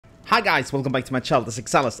Hi guys, welcome back to my channel, this is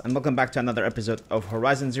Xalyth, and welcome back to another episode of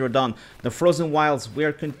Horizon Zero Dawn, The Frozen Wilds. We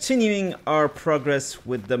are continuing our progress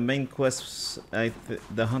with the main quests,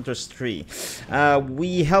 the Hunter's Tree.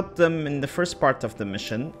 We helped them in the first part of the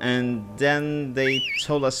mission, and then they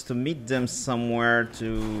told us to meet them somewhere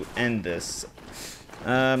to end this.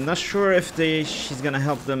 I'm not sure if she's gonna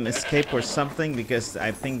help them escape or something, because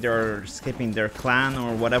I think they're escaping their clan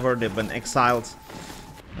or whatever, they've been exiled.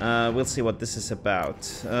 We'll see what this is about.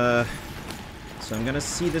 So I'm gonna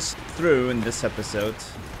see this through in this episode,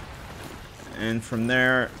 and from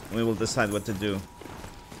there we will decide what to do.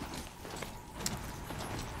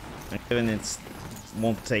 Even it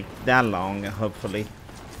won't take that long, hopefully.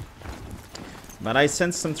 But I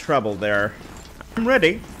sense some trouble there. I'm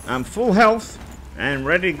ready. I'm full health and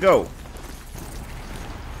ready to go.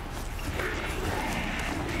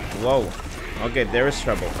 Whoa. Okay, there is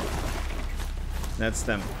trouble. That's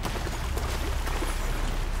them.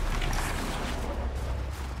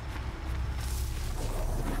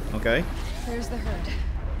 Okay. There's the herd.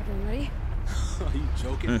 Everyone ready? Are you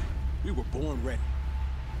joking? We were born ready.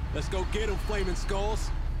 Let's go get them, flaming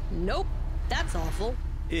skulls. Nope. That's awful.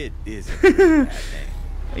 It isn't a bad name.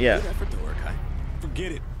 Yeah. Good effort, Dorkai.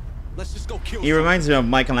 Forget it. Let's just go kill. He reminds me of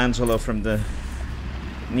Michelangelo from the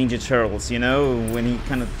Ninja Turtles, you know, when he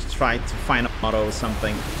kind of tried to find a motto or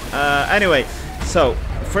something. Anyway, so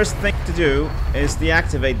first thing to do is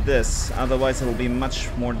deactivate this, otherwise it will be much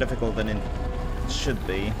more difficult than it should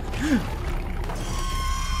be.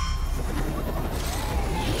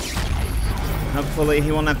 Hopefully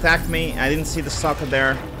he won't attack me. I didn't see the stalker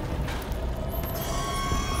there.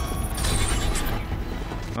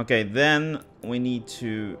 Okay, then we need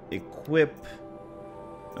to equip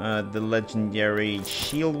the legendary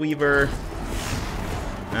shield weaver.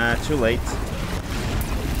 Too late.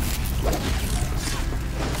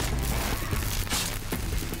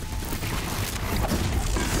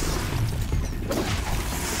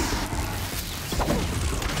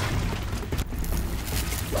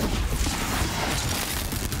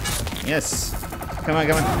 Yes. Come on,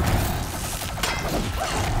 come on.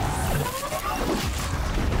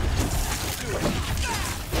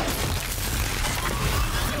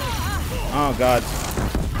 Oh god.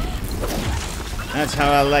 That's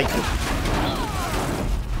how I like it.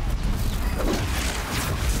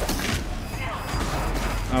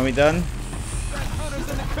 Are we done?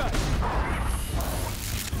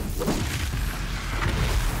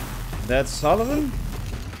 That's all of them?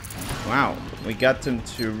 Wow. We got them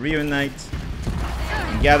to reunite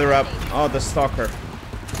and gather up. Oh, the stalker.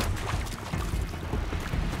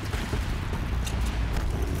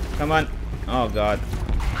 Come on. Oh god.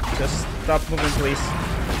 Just stop moving, please.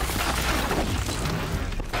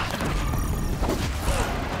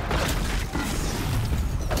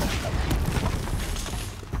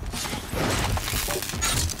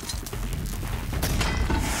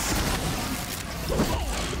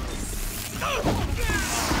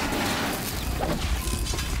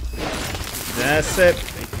 That's it.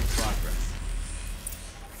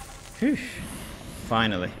 Whew.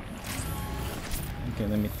 Finally. Okay,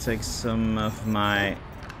 let me take some of my...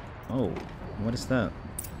 Oh, what is that?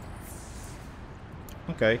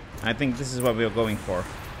 Okay, I think this is what we are going for.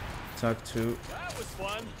 Talk to... That was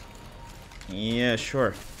fun. Yeah,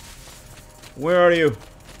 sure. Where are you?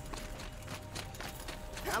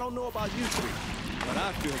 I don't know about you three, but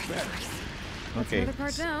I feel better. That's Okay. another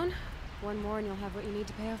part down. One more and you'll have what you need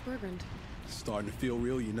to pay off Bergrand. Starting to feel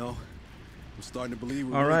real, you know. I'm starting to believe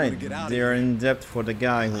we're All really right, gonna get out they of are here. in debt for the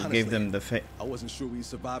guy who Honestly, gave them the I wasn't sure we'd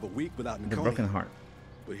survive a week without the Nakoni. broken heart.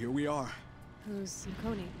 But here we are. Who's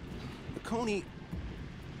Nakoni? Nakoni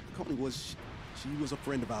was... She was a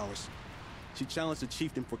friend of ours. She challenged the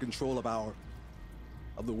chieftain for control of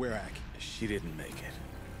the Werak. She didn't make it.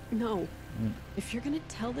 No. If you're gonna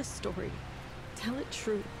tell this story, tell it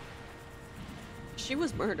true. She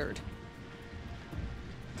was murdered.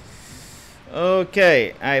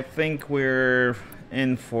 Okay, I think we're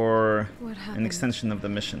in for What an happened? extension of the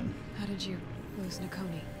mission. How did you lose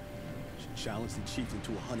Nakoni? She challenged the chieftain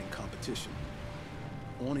to a hunting competition.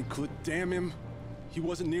 Oni could, damn him. He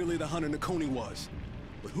wasn't nearly the hunter Nakoni was.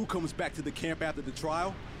 But who comes back to the camp after the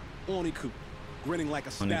trial? Oni could, grinning like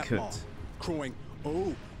a snap Could. ball, crowing,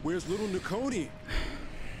 "Oh, where's little Nakoni?"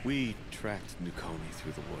 We tracked Nakoni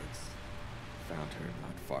through the woods. Found her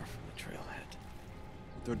not far from the trailhead.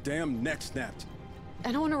 Their damn neck snapped.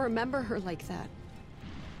 I don't want to remember her like that.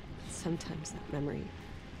 Sometimes that memory,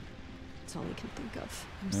 it's all I can think of.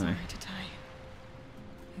 I'm sorry to die.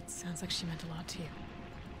 It sounds like she meant a lot to you.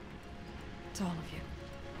 To all of you.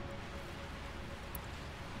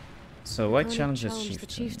 So why Oni challenge challenged the the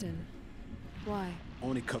chieftain? chieftain. Why?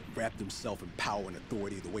 Onicup wrapped himself in power and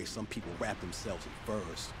authority the way some people wrap themselves in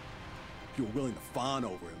furs. If you were willing to fawn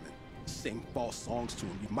over him and sing false songs to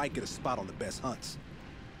him, you might get a spot on the best hunts.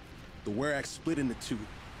 The Werax split into two.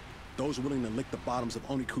 Those willing to lick the bottoms of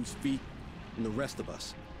Onikup's feet, and the rest of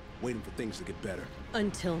us, waiting for things to get better.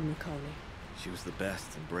 Until Nukoni. She was the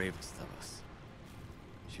best and bravest of us.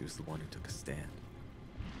 She was the one who took a stand.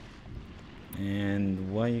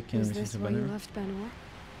 And why you can't Is listen this to why you Banner? left Banor?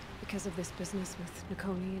 Because of this business with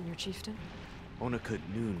Nukoni and your chieftain? Onakut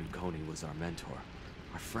knew Nukoni was our mentor,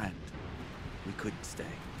 our friend. We couldn't stay.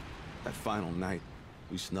 That final night,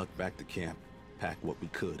 we snuck back to camp, packed what we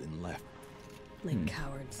could, and left. Like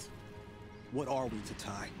cowards. What are we to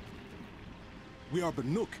Ty? We are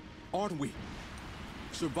Banuk, aren't we?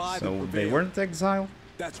 Survive and So prevail. they weren't exiled?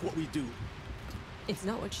 That's what we do. It's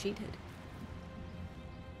not what she did.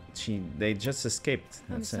 They just escaped.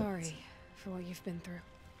 I'm That's it. sorry for what you've been through.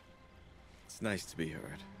 It's nice to be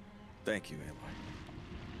heard. Thank you,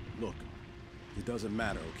 Aloy. Look, it doesn't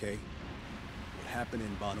matter, okay? What happened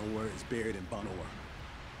in Banor is buried in Banor.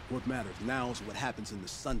 What matters now is what happens in the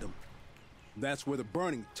Sundom. That's where the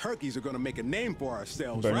burning turkeys are gonna make a name for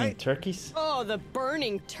ourselves, Burning right? turkeys? Oh, the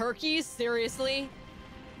burning turkeys? Seriously?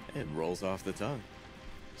 It rolls off the tongue.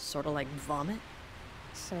 Sort of like vomit?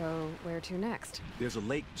 So, where to next? There's a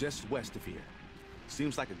lake just west of here.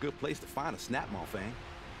 Seems like a good place to find a snapmaw fang.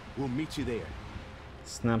 We'll meet you there.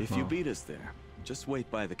 Snap If you beat us there, just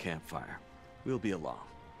wait by the campfire. We'll be along.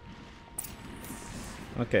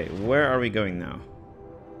 Okay, where are we going now?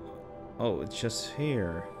 Oh, it's just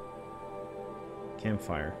here.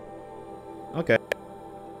 Campfire. Okay.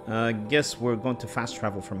 Guess we're going to fast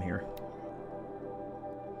travel from here.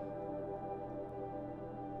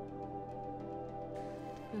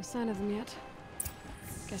 No sign of them yet.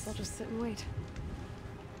 Guess I'll just sit and wait.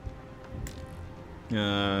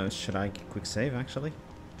 Should I quick save actually?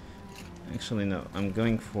 Actually no, I'm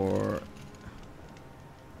going for...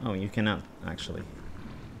 Oh, you cannot actually.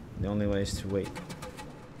 The only way is to wait.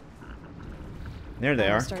 There they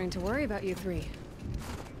I'm are. starting to worry about you three.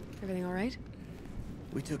 Everything all right?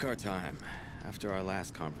 We took our time. After our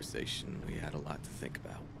last conversation, we had a lot to think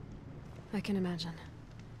about. I can imagine.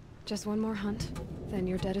 Just one more hunt, then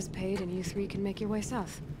your debt is paid and you three can make your way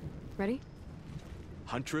south. Ready?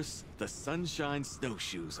 Huntress, the Sunshine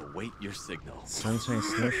Snowshoes await your signal. Sunshine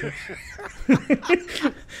snowshoes?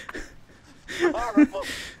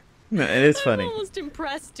 No, it is funny. I'm almost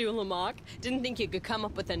impressed, Dulamok. Didn't think you could come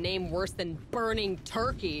up with a name worse than burning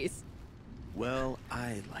turkeys. Well,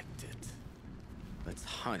 I liked it. Let's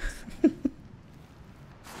hunt.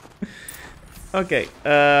 Okay,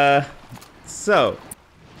 so...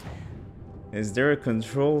 Is there a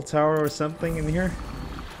control tower or something in here?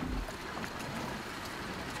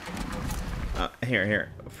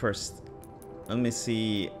 Here. First, let me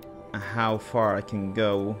see how far I can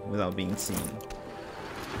go without being seen.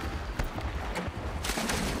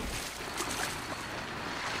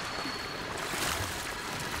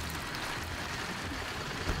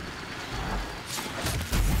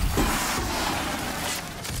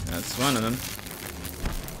 That's one of them.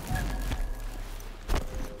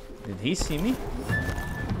 Did he see me?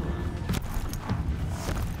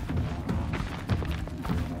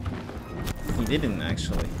 He didn't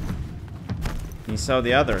actually. He saw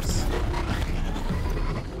the others.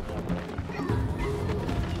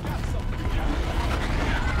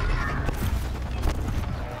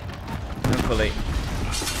 Hopefully.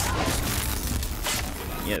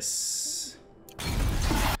 Yes.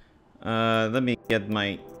 Let me get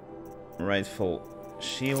my rightful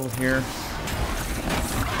shield here.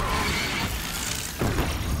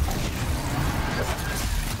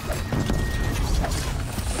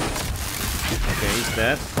 Okay, he's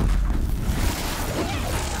dead.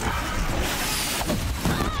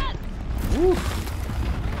 Woo.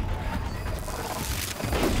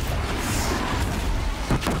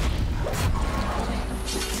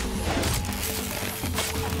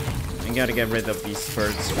 I gotta get rid of these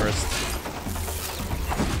birds first.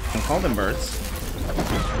 I can call them birds.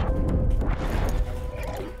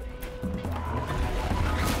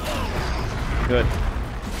 Good.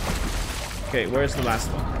 Okay, where's the last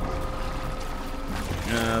one?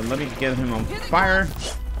 Let me get him on fire.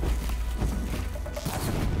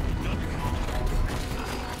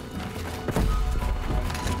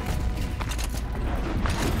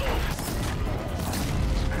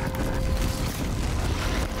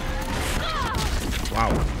 Wow.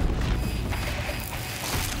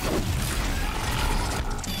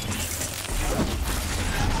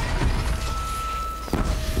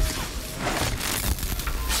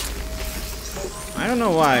 I don't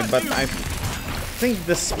know why, but I think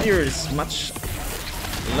the spear is much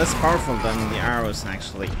less powerful than the arrows,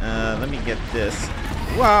 actually. Let me get this.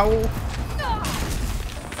 Wow!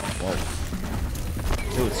 Whoa.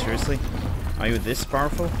 Dude, seriously? Are you this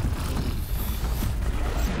powerful?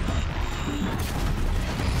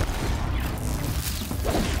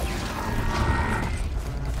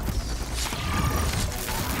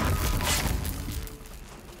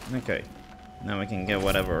 Okay. Now I can get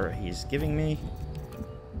whatever he's giving me.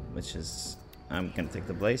 Which is... I'm gonna take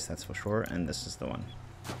the blaze, that's for sure. And this is the one.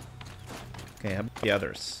 Okay, how about the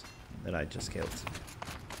others that I just killed?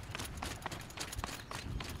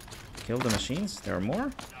 Kill the machines? There are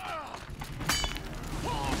more?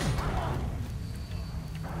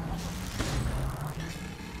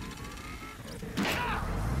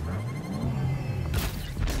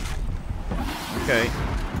 Okay.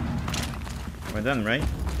 We're done, right?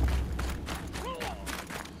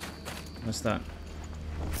 What's that?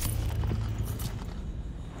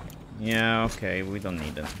 Yeah, okay, we don't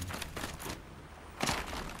need it.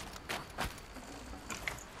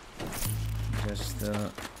 Just,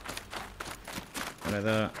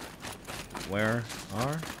 where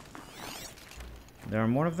are? There are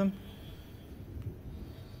more of them?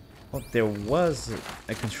 Oh, there was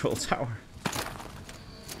a control tower.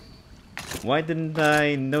 Why didn't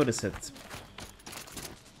I notice it?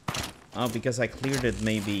 Oh, because I cleared it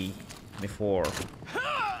maybe before.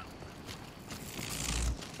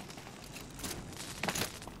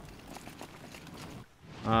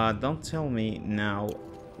 Don't tell me now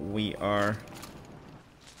we are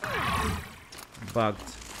bugged.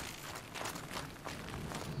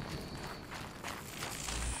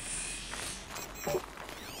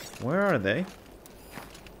 Where are they?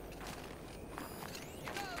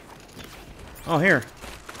 Oh, here.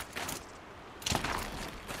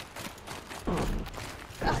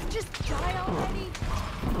 Just try already.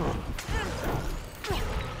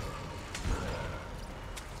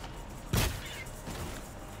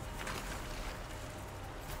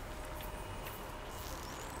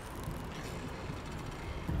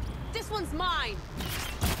 This one's mine.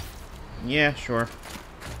 Yeah, sure.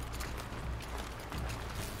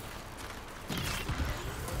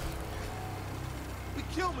 We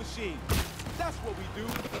kill machines. That's what we do.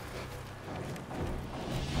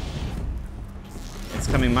 It's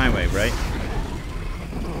coming my way, right?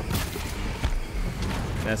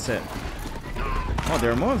 That's it. Oh,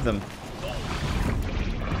 there are more of them.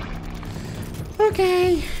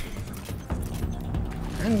 Okay.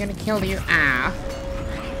 I'm gonna kill you. Ah.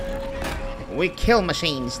 We kill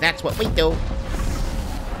machines. That's what we do.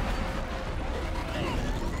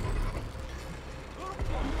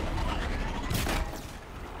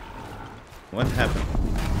 What happened?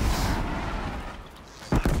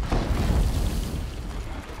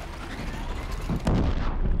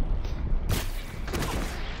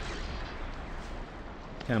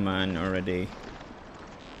 Come on already.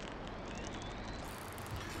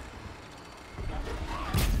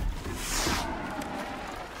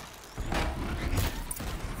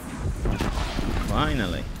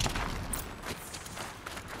 Finally.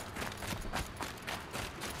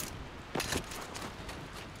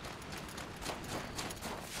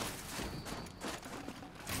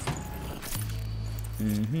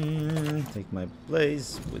 Take my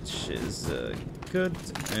blaze, which is good,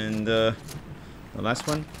 and the last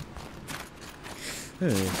one.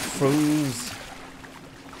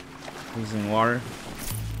 Freezing water,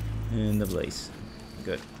 and the blaze.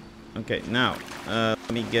 Good. Okay, now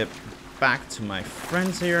let me get back to my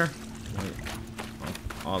friends here.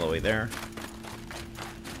 All the way there,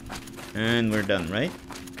 and we're done, right?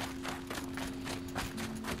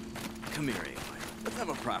 Come here, Aloy. Let's have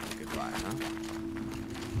a proper goodbye, huh?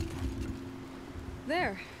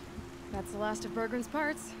 There. That's the last of Bergren's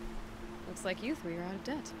parts. Looks like you three are out of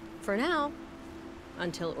debt. For now.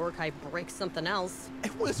 Until Orkai breaks something else.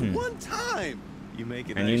 It was one time. You make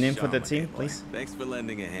it. And nice your name for the shaman, team, Aloy. please? Thanks for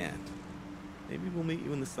lending a hand. Maybe we'll meet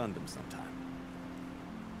you in the Sundom sometime.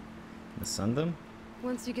 The Sundom?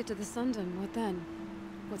 Once you get to the Sundom, what then?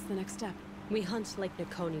 What's the next step? We hunt like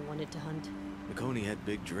Nakoni wanted to hunt. Nakoni had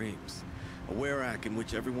big dreams. A werak in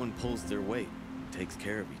which everyone pulls their weight, takes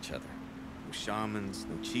care of each other. No shamans,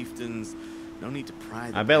 no chieftains, no need to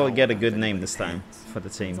pry. I bet I'll get a good name this time for the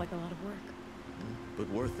team. Sounds like a lot of work. But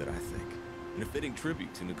worth it, I think. And a fitting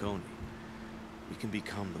tribute to Nakoni. We can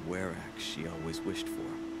become the werak she always wished for.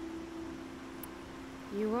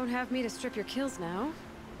 You won't have me to strip your kills now.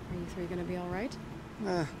 Are you three gonna be alright?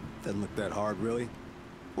 Doesn't look that hard, really.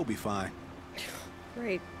 We'll be fine.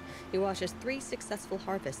 Great. He watches 3 successful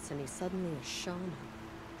harvests and he's suddenly a shaman.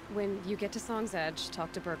 When you get to Song's Edge,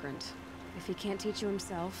 talk to Bergrand. If he can't teach you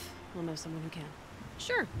himself, we'll know someone who can.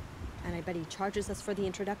 Sure. And I bet he charges us for the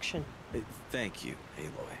introduction. Thank you,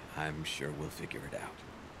 Aloy. I'm sure we'll figure it out.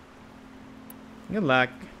 Good luck.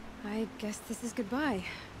 I guess this is goodbye.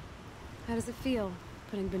 How does it feel,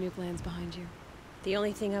 putting Banuk lands behind you? The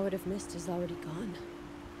only thing I would have missed is already gone.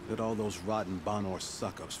 Let all those rotten Banor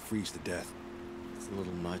suck-ups freeze to death. It's a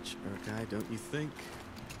little much, Urkai, don't you think?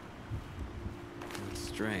 It's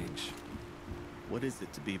strange. What is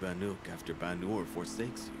it to be Banuk after Banur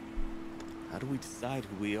forsakes you? How do we decide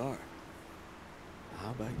who we are?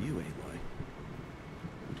 How about you, Aloy?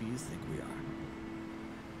 Who do you think we are?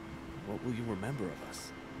 What will you remember of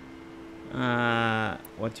us?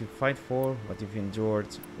 What you fight for, what you've endured,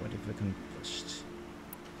 what you've accomplished.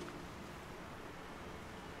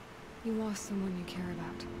 You lost someone you care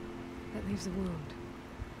about. That leaves a wound.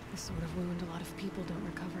 The sort of wound a lot of people don't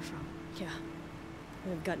recover from. Yeah.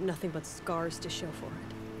 I've got nothing but scars to show for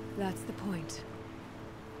it. That's the point.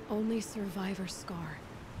 Only survivor's scar.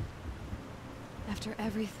 After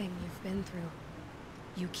everything you've been through,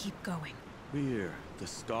 you keep going. We're the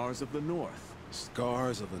Scars of the North.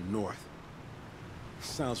 Scars of the North.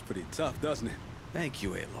 Sounds pretty tough, doesn't it? Thank you,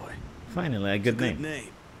 Aloy. Finally, a good Good name.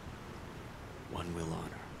 name. One we'll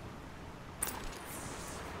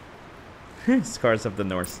honor. Scars of the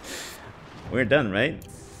North. We're done, right?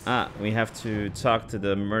 We have to talk to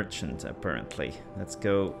the merchant, apparently. Let's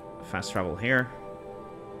go fast travel here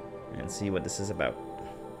and see what this is about.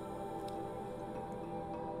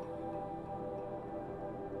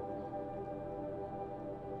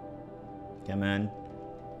 Come on.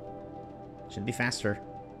 Should be faster.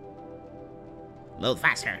 Load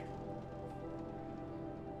faster.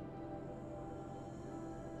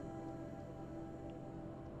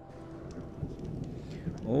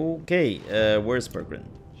 Okay, where's Berggren?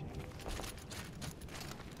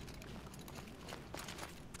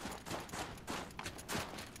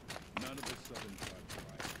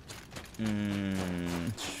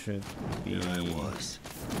 Should be. There I was,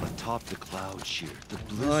 atop the cloud sheer. The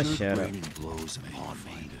Oh, blizzard shut up. raining blows upon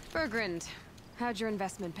me. Bergrand, how'd your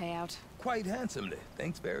investment pay out? Quite handsomely,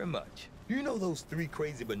 thanks very much. You know those three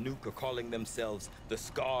crazy Banuk are calling themselves the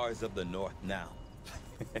Scars of the North now?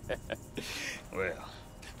 Well,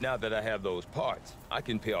 now that I have those parts, I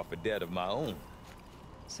can pay off a debt of my own.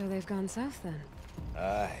 So they've gone south then?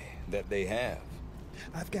 Aye, that they have.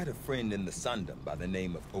 I've got a friend in the Sundom by the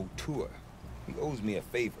name of O'Toole. He owes me a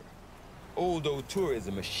favor. Old O'Toole is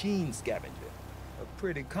a machine scavenger, a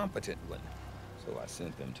pretty competent one. So I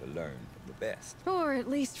sent them to learn from the best. Or at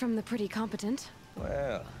least from the pretty competent.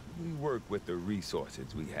 Well, we work with the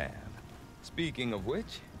resources we have. Speaking of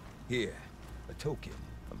which, here, a token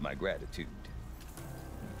of my gratitude.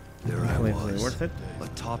 There I Completely was, worth it.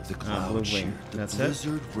 atop the Blue cloud wing. sheer. The That's it.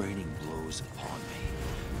 blizzard raining blows upon me.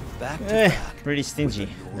 Back to back. Pretty stingy,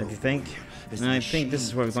 with don't you think? as And the I think this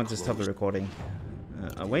is where we're machine going to stop the closed, recording.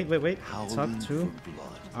 Wait. Talk howling to for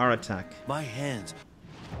blood. our attack. My hands.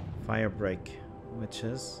 Fire break, which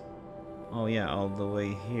is... Oh yeah, all the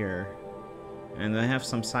way here. And I have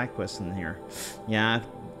some side quests in here. Yeah,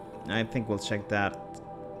 I think we'll check that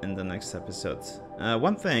in the next episode.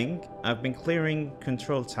 One thing, I've been clearing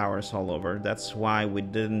control towers all over. That's why we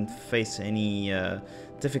didn't face any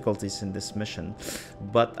difficulties in this mission.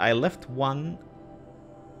 But I left one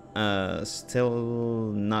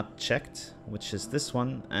still not checked, which is this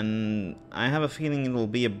one. And I have a feeling it will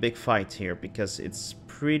be a big fight here because it's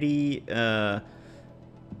pretty...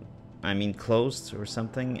 I mean closed or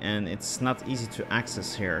something, and it's not easy to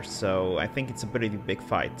access here, so I think it's a pretty big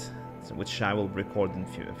fight, which I will record in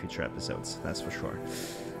future episodes, that's for sure.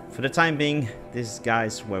 For the time being, this is,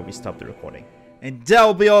 guys, where we stop the recording. And that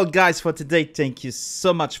will be all, guys, for today. Thank you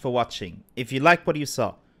so much for watching. If you like what you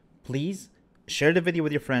saw, please share the video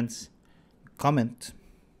with your friends, comment,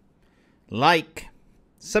 like,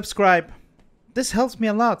 subscribe. This helps me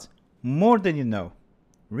a lot, more than you know.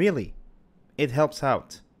 Really, it helps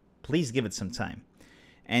out. Please give it some time.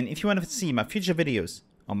 And if you want to see my future videos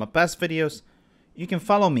or my past videos, you can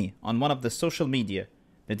follow me on one of the social media.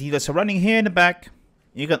 The details are running here in the back.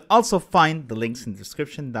 You can also find the links in the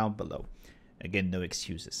description down below. Again, no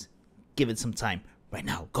excuses. Give it some time right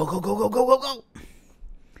now. Go, go, go, go, go, go, go.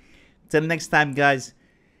 Till next time, guys.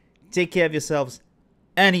 Take care of yourselves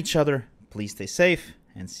and each other. Please stay safe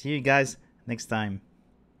and see you guys next time.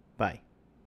 Bye.